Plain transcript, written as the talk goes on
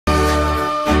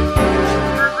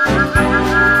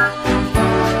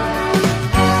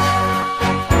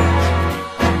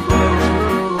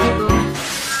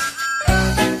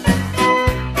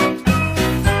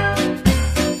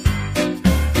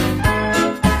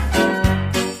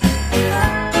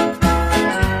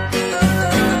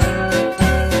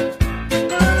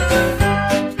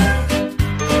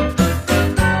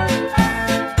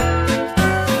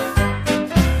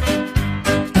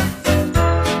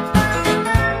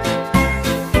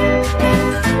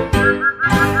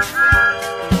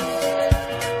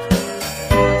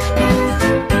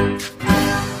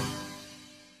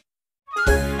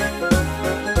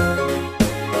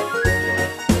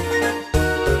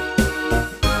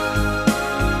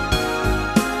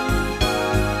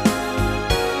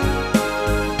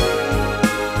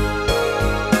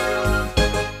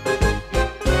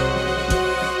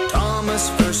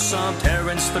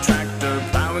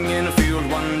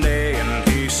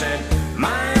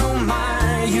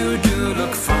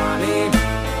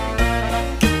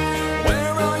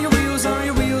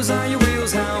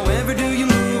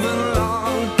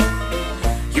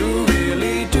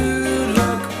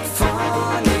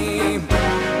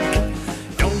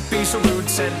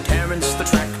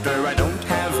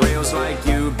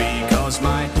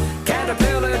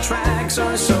bikes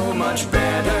are so much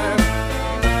better.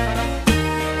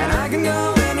 And I can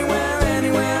go anywhere,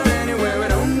 anywhere, anywhere. I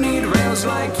don't need rails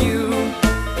like you.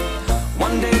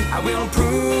 One day I will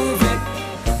prove it,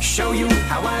 show you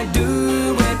how I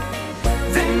do it.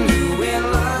 Then you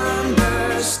will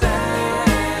understand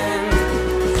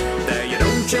that you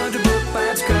don't judge a book by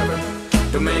its cover.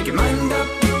 Don't make your mind up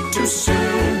too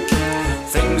soon.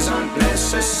 Things aren't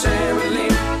necessarily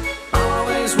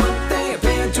always what they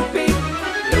appear to be.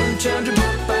 Don't judge a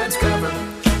book by its cover.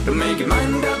 Don't make your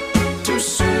mind up too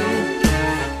soon.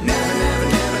 Never, never,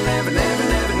 never, never, never,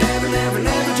 never, never, never,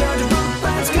 never judge a book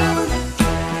by its cover.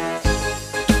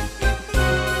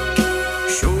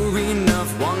 Sure enough,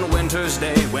 one winter's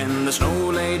day when the snow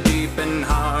lay deep and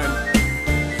hard,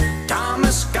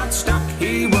 Thomas got stuck,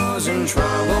 he was in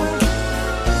trouble.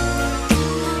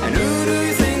 And who do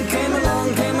you think came along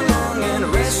and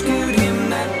rescued him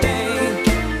that day?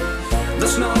 The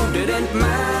snow didn't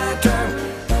matter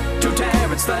to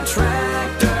Terrence the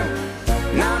tractor.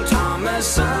 Now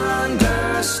Thomas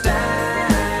understands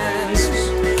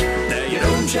that you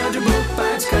don't judge a book by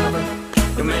its cover.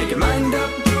 Don't make your mind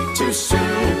up too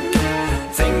soon.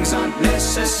 Things aren't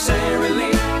necessary